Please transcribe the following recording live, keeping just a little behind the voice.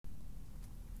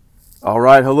All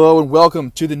right, hello and welcome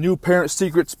to the New Parent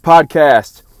Secrets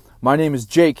podcast. My name is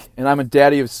Jake, and I'm a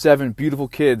daddy of 7 beautiful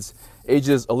kids,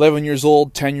 ages 11 years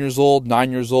old, 10 years old,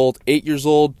 9 years old, 8 years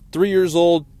old, 3 years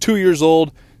old, 2 years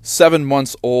old, 7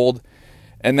 months old,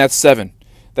 and that's 7.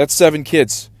 That's 7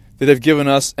 kids that have given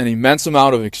us an immense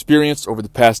amount of experience over the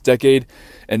past decade,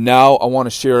 and now I want to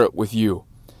share it with you.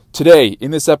 Today, in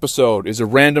this episode, is a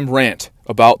random rant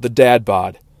about the DAD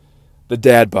BOD. The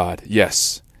DAD BOD,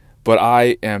 yes. But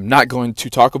I am not going to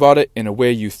talk about it in a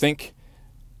way you think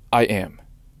I am.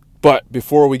 But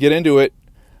before we get into it,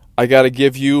 I got to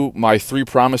give you my 3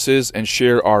 promises and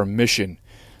share our mission.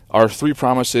 Our 3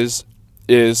 promises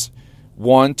is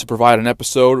 1, to provide an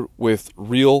episode with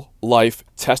real-life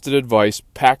tested advice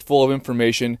packed full of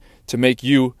information to make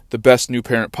you the best new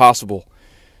parent possible.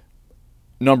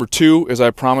 Number 2 is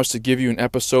I promise to give you an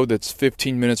episode that's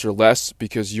 15 minutes or less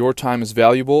because your time is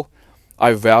valuable.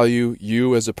 I value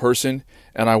you as a person,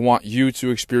 and I want you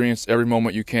to experience every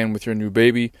moment you can with your new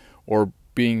baby or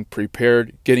getting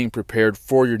prepared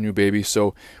for your new baby,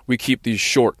 so we keep these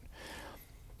short.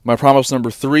 My promise number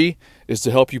 3 is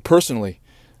to help you personally.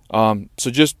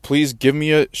 So just please shoot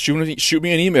me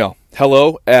an email,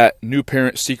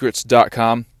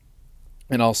 hello@newparentsecrets.com,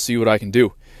 and I'll see what I can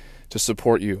do to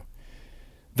support you.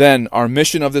 Then, our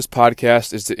mission of this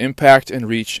podcast is to impact and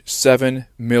reach 7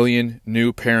 million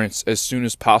new parents as soon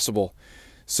as possible.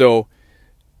 So,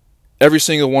 every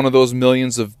single one of those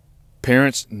millions of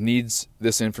parents needs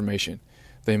this information.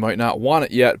 They might not want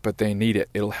it yet, but they need it.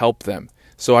 It'll help them.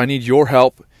 So, I need your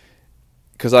help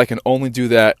because I can only do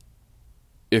that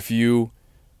if you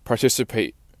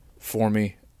participate for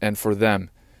me and for them.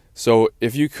 So,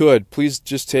 if you could, please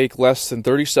just take less than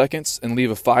 30 seconds and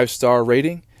leave a 5-star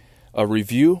rating, a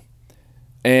review,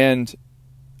 and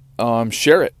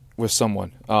share it with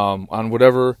someone on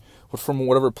whatever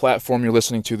platform you're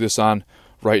listening to this on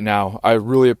right now. I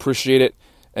really appreciate it,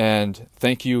 and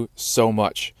thank you so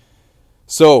much.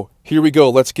 So here we go.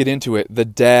 Let's get into it. The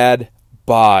DAD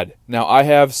BOD. Now I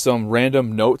have some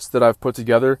random notes that I've put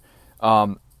together.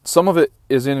 Some of it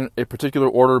is in a particular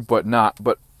order, but not.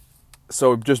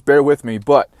 So just bear with me.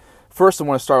 But first, I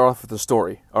want to start off with the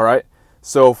story. All right.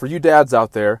 So for you dads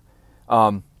out there.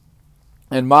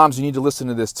 And moms, you need to listen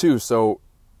to this too. So,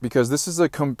 because this is a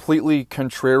completely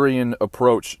contrarian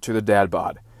approach to the DAD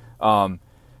BOD.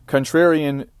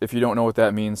 Contrarian, if you don't know what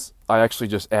that means, I actually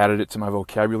just added it to my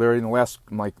vocabulary in the last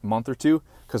month or two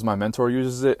because my mentor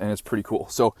uses it and it's pretty cool.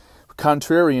 So,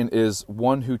 contrarian is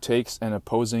one who takes an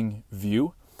opposing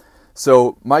view.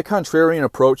 So, my contrarian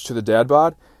approach to the DAD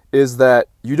BOD is that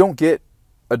you don't get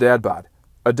a DAD BOD.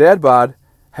 A DAD BOD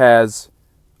has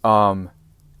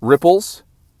ripples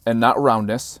and not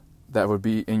roundness. That would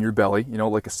be in your belly,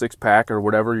 like a 6-pack or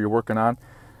whatever you're working on.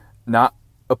 Not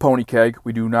a pony keg.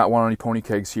 We do not want any pony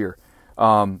kegs here.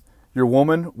 Your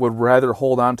woman would rather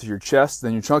hold on to your chest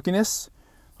than your chunkiness.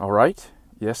 All right.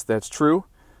 Yes, that's true.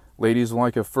 Ladies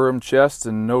like a firm chest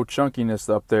and no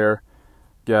chunkiness up there,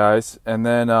 guys. And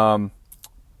then,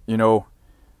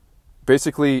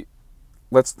 basically,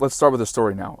 let's start with the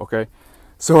story now, okay?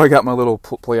 So I got my little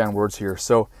play on words here.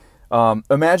 So,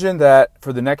 imagine that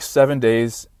for the next 7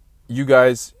 days, you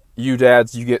dads, you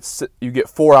get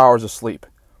 4 hours of sleep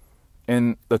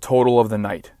in the total of the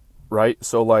night, right?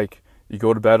 So you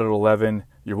go to bed at 11,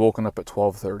 you're woken up at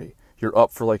 12:30. You're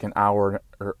up for an hour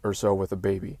or so with a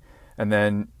baby. And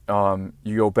then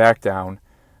you go back down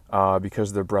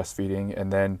because they're breastfeeding,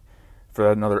 and then for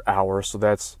another hour. So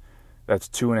that's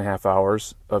 2.5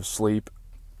 hours of sleep.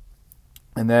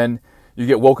 And then you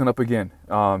get woken up again.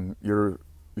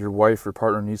 Your wife or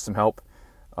partner needs some help.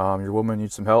 Your woman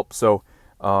needs some help. So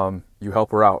you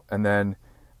help her out. And then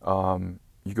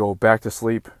you go back to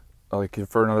sleep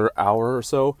for another hour or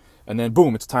so. And then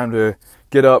boom, it's time to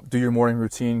get up, do your morning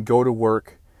routine, go to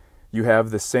work. You have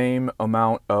the same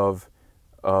amount of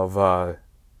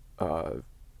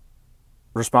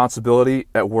responsibility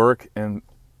at work. And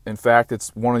in fact,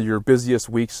 it's one of your busiest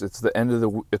weeks. It's the end of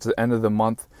the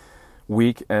month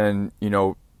week. And,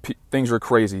 things are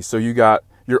crazy. So you're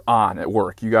on at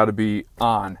work. You got to be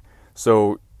on.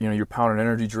 So, you're pounding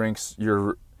energy drinks.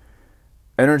 Your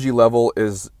energy level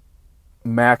is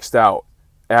maxed out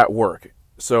at work.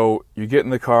 So you get in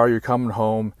the car, you're coming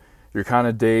home, you're kind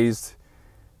of dazed,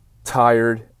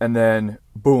 tired, and then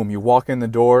boom, you walk in the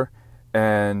door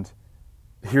and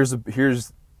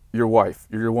here's your wife,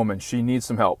 your woman. She needs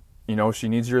some help. She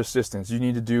needs your assistance. You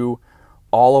need to do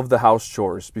all of the house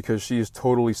chores because she is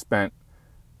totally spent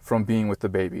from being with the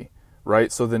baby.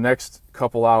 Right? So the next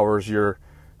couple hours, you're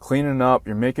cleaning up,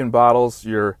 you're making bottles,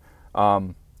 you're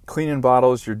cleaning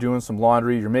bottles, you're doing some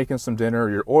laundry, you're making some dinner,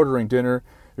 you're ordering dinner,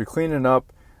 you're cleaning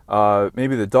up,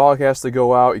 Maybe the dog has to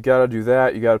go out. You got to do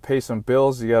that. You got to pay some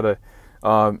bills. You got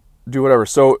to do whatever.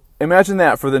 So imagine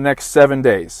that for the next 7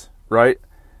 days, right?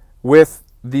 With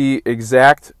the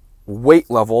exact weight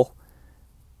level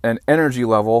and energy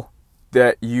level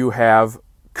that you have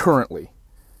currently.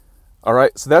 All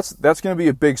right, so that's going to be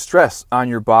a big stress on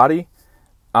your body,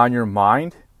 on your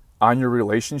mind, on your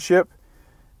relationship.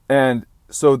 And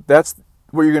so that's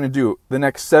what you're going to do. The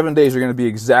next 7 days are going to be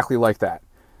exactly like that.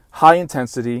 High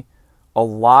intensity, a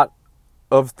lot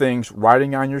of things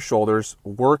riding on your shoulders.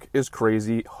 Work is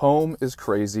crazy. Home is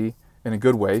crazy in a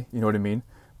good way. You know what I mean?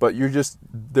 But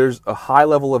there's a high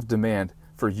level of demand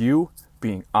for you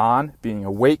being on, being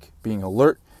awake, being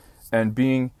alert, and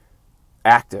being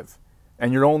active.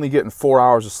 And you're only getting 4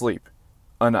 hours of sleep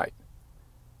a night.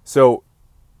 So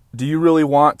do you really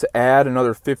want to add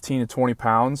another 15 to 20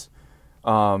 pounds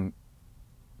to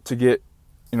get,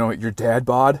 your dad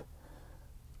bod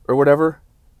or whatever?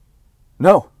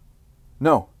 No.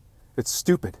 It's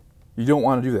stupid. You don't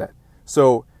want to do that.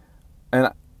 So,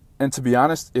 and to be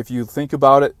honest, if you think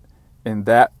about it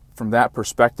from that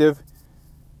perspective,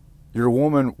 your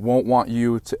woman won't want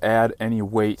you to add any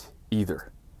weight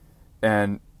either.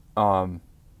 And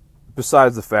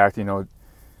besides the fact, you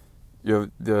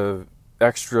have the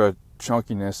extra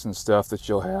chunkiness and stuff that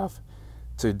you'll have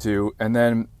to do. And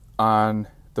then on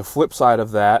the flip side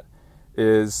of that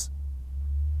is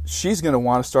she's going to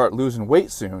want to start losing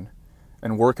weight soon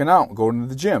and working out, going to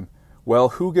the gym. Well,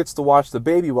 who gets to watch the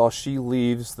baby while she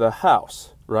leaves the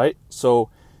house, right? So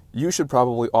you should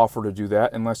probably offer to do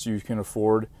that unless you can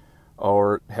afford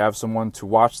or have someone to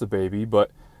watch the baby,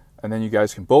 and then you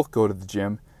guys can both go to the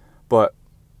gym. But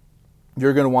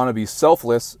you're going to want to be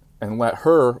selfless and let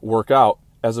her work out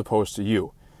as opposed to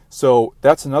you. So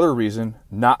that's another reason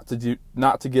not to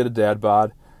get a dad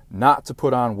bod, not to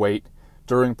put on weight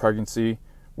during pregnancy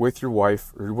with your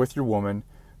wife or with your woman,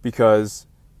 because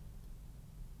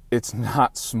it's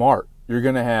not smart. You're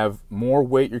going to have more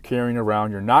weight you're carrying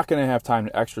around. You're not going to have time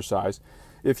to exercise.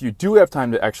 If you do have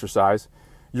time to exercise,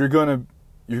 you're going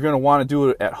to want to do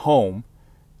it at home,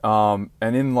 and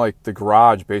in like the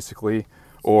garage basically,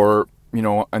 or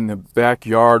in the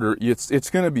backyard, or it's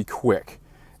going to be quick.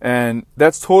 And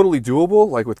that's totally doable,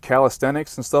 like with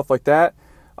calisthenics and stuff like that.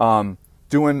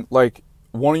 Doing like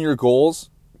one of your goals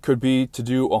could be to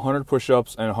do 100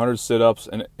 push-ups and 100 sit-ups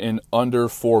in under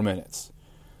 4 minutes.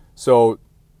 So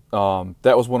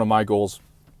that was one of my goals,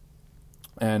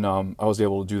 and I was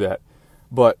able to do that.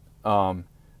 But and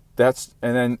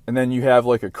then you have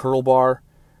like a curl bar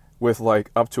with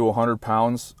like up to 100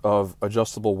 pounds of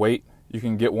adjustable weight. You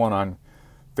can get one on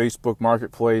Facebook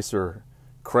Marketplace or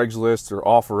Craigslist or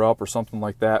OfferUp or something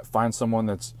like that. Find someone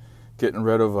that's getting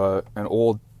rid of an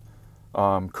old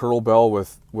curl bell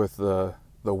with the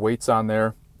weights on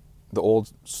there, the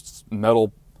old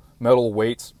metal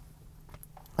weights,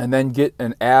 and then get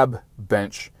an ab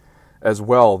bench as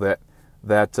well that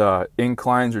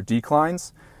inclines or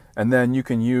declines, and then you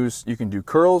can do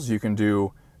curls, you can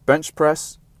do bench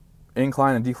press,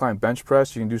 incline and decline bench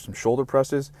press, you can do some shoulder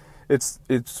presses.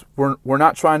 We're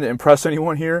not trying to impress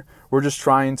anyone here. We're just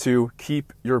trying to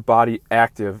keep your body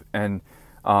active and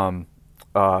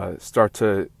it's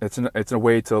a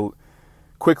way to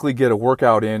quickly get a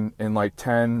workout in like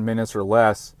 10 minutes or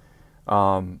less,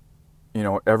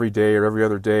 every day or every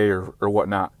other day or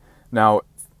whatnot. Now,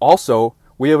 also,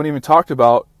 we haven't even talked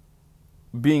about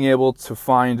being able to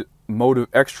find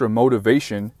extra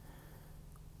motivation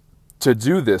to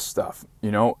do this stuff,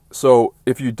 So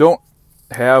if you don't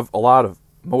have a lot of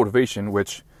motivation,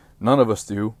 which none of us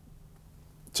do,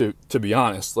 to be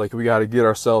honest, like we got to get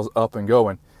ourselves up and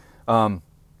going,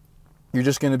 you're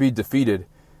just going to be defeated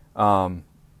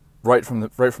right from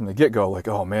the get-go. Like,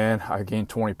 oh man, I gained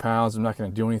 20 pounds. I'm not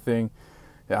going to do anything.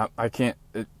 Yeah, I can't.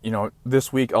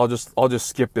 This week I'll just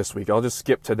skip this week. I'll just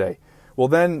skip today. Well,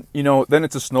 then then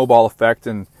it's a snowball effect,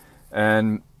 and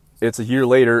it's a year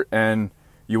later, and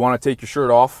you want to take your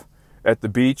shirt off at the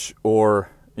beach, or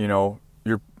you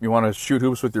want to shoot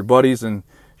hoops with your buddies, and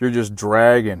you're just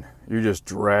dragging.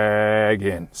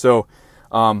 So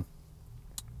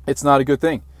it's not a good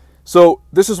thing. So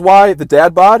this is why the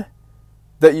dad bod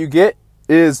that you get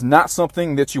is not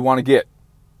something that you want to get.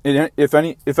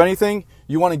 If anything,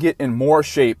 you want to get in more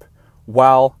shape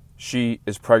while she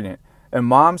is pregnant. And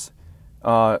moms,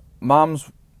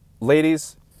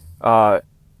 ladies, I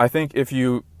think if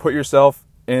you put yourself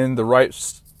in the right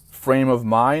frame of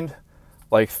mind,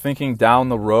 like thinking down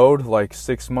the road, like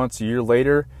 6 months, a year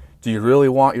later, do you really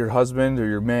want your husband or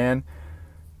your man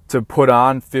to put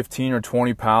on 15 or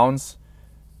 20 pounds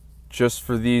just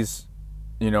for these,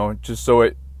 just so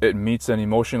it meets an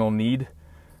emotional need?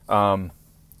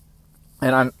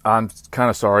 and I'm kind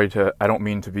of sorry I don't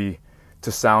mean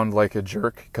to sound like a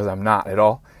jerk, because I'm not at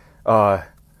all. I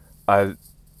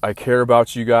care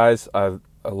about you guys. I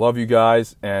love you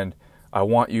guys, and I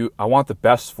want the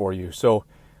best for you. So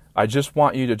I just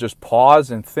want you to just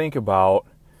pause and think about,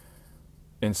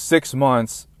 in 6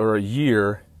 months or a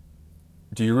year,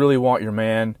 do you really want your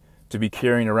man to be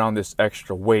carrying around this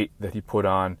extra weight that he put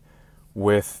on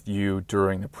with you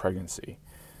during the pregnancy?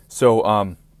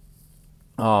 So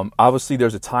obviously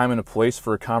there's a time and a place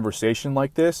for a conversation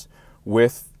like this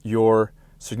with your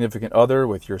significant other,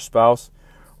 with your spouse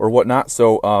or whatnot.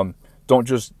 So don't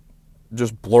just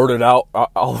blurt it out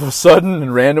all of a sudden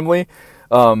and randomly.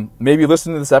 Maybe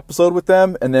listen to this episode with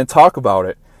them and then talk about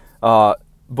it.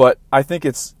 But I think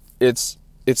it's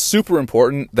super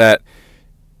important that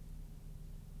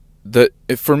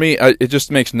for me, it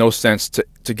just makes no sense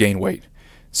to gain weight.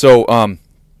 So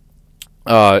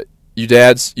you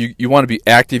dads, you want to be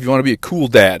active. You want to be a cool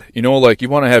dad. You know, like, you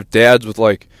want to have dads with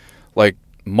like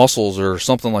muscles or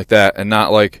something like that, and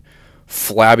not like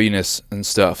flabbiness and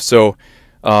stuff. So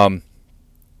now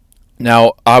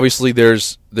obviously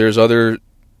there's other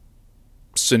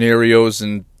scenarios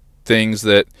and things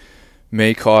that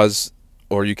may cause,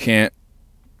 or you can't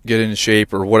get into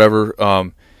shape or whatever.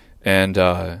 And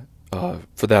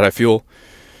for that, I feel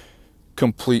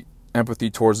complete empathy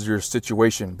towards your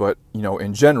situation. But, you know,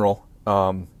 in general,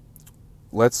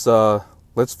 let's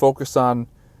focus on,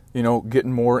 you know,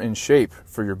 getting more in shape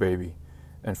for your baby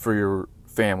and for your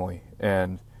family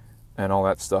and all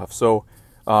that stuff. So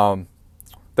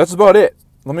that's about it.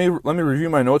 Let me review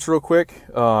my notes real quick.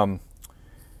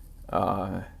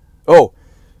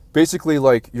 Basically,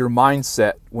 like, your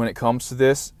mindset when it comes to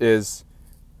this is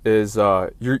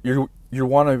you're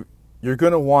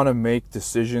gonna want to make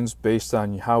decisions based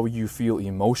on how you feel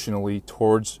emotionally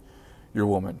towards your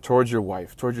woman, towards your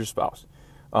wife, towards your spouse,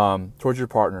 towards your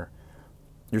partner,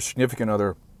 your significant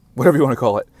other, whatever you want to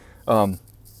call it,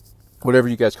 whatever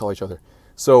you guys call each other.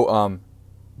 So,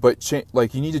 but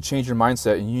you need to change your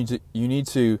mindset, and you need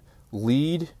to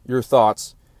lead your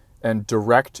thoughts and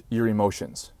direct your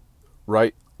emotions,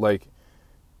 right? Like,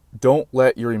 don't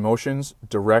let your emotions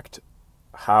direct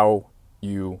how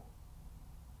you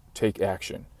take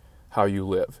action, how you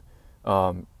live.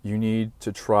 You need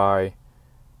to try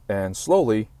and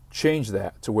slowly change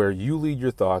that to where you lead your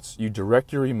thoughts, you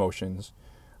direct your emotions,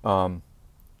 and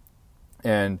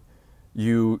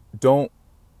you don't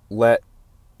let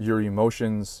your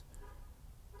emotions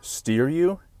steer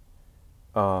you.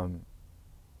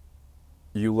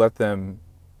 You let them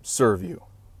serve you,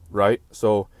 right?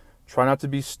 So try not to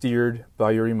be steered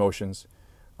by your emotions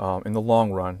in the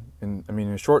long run. And I mean,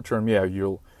 in the short term, yeah,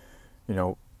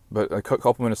 but a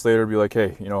couple minutes later, be like,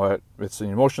 hey, you know what? It's an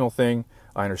emotional thing.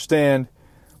 I understand.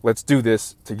 Let's do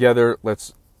this together.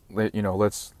 Let's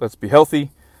be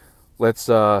healthy. Let's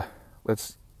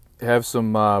have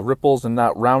some ripples and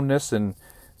not roundness. And,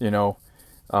 you know,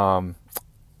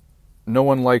 no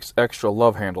one likes extra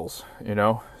love handles, you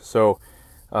know? So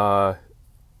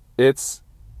it's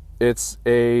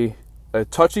a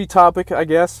touchy topic, I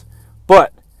guess,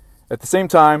 but at the same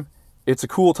time, it's a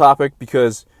cool topic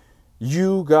because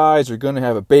you guys are going to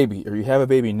have a baby, or you have a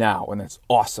baby now, and that's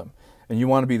awesome. And you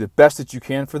want to be the best that you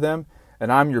can for them.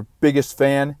 And I'm your biggest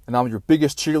fan, and I'm your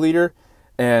biggest cheerleader.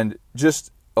 And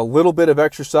just a little bit of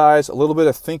exercise, a little bit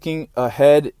of thinking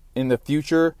ahead in the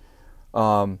future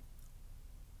will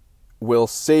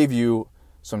save you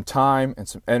some time and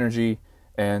some energy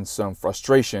and some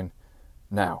frustration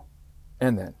now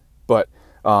and then. But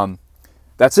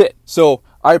that's it. So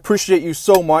I appreciate you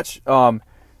so much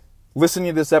listening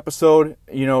to this episode.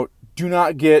 You know, do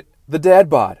not get the dad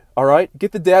bod. All right,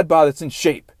 get the dad bod that's in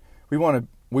shape. We want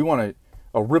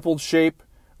a rippled shape,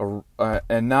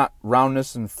 and not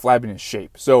roundness and flabbiness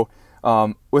shape. So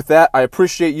with that, I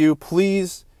appreciate you.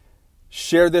 Please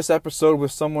share this episode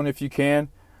with someone if you can.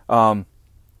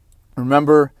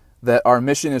 Remember that our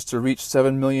mission is to reach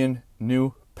 7 million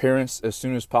new parents as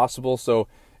soon as possible. So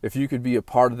if you could be a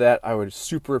part of that, I would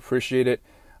super appreciate it.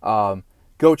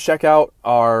 Go check out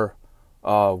our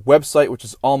website, which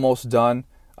is almost done.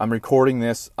 I'm recording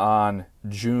this on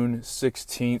June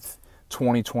 16th,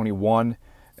 2021,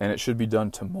 and it should be done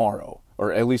tomorrow,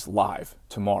 or at least live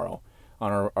tomorrow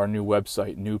on our new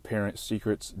website,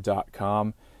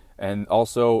 newparentsecrets.com. And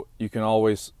also, you can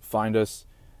always find us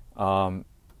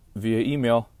via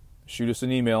email. Shoot us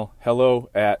an email,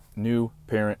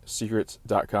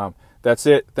 hello@newparentsecrets.com. That's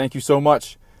it. Thank you so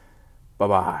much.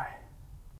 Bye-bye.